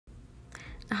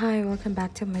Hi, welcome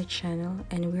back to my channel,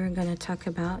 and we're gonna talk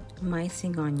about my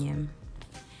Syngonium.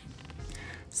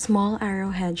 Small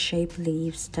arrowhead-shaped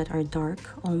leaves that are dark,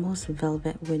 almost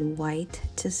velvet with white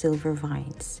to silver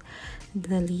vines.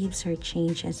 The leaves are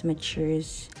changed as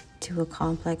matures to a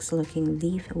complex-looking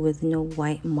leaf with no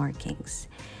white markings.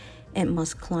 It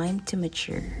must climb to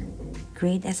mature,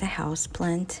 great as a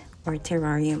houseplant or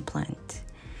terrarium plant.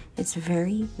 It's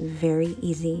very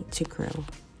easy to grow.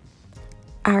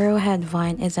 Arrowhead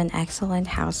vine is an excellent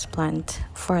houseplant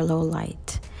for low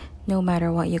light, no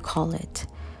matter what you call it.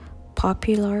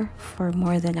 Popular for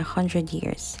more than 100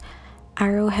 years,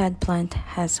 arrowhead plant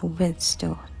has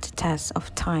withstood the test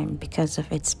of time because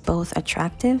of its both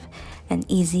attractive and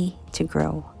easy to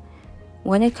grow.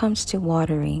 When it comes to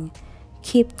watering,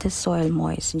 keep the soil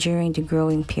moist during the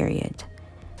growing period.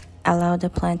 Allow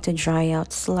the plant to dry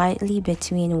out slightly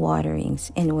between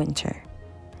waterings in winter.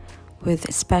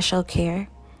 With special care,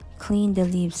 clean the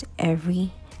leaves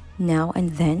every now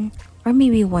and then, or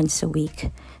maybe once a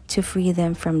week, to free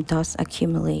them from dust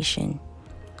accumulation.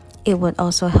 It would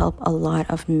also help a lot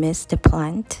of mist the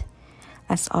plant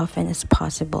as often as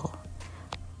possible.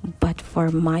 But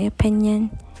for my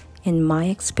opinion, in my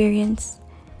experience,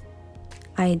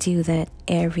 I do that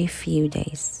every few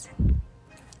days.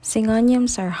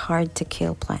 Syngoniums are hard to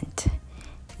kill plant.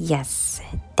 Yes,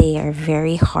 they are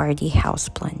very hardy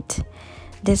houseplant.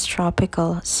 This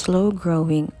tropical,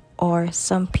 slow-growing, or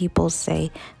some people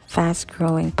say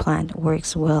fast-growing plant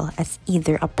works well as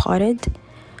either a potted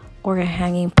or a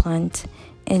hanging plant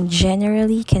and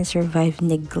generally can survive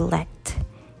neglect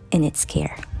in its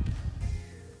care.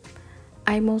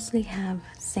 I mostly have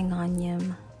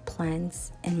Syngonium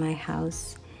plants in my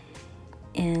house,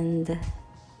 and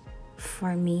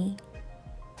for me,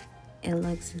 it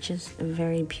looks just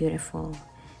very beautiful.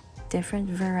 Different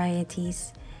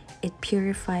varieties. It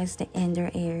purifies the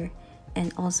indoor air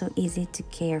and also easy to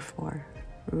care for,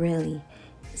 really.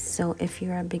 So if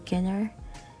you're a beginner,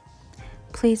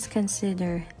 please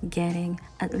consider getting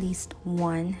at least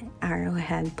one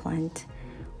arrowhead plant,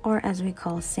 or as we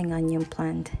call Syngonium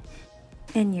plant,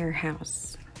 in your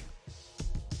house.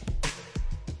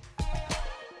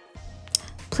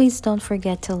 Please don't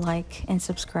forget to like and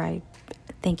subscribe.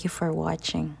 Thank you for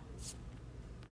watching.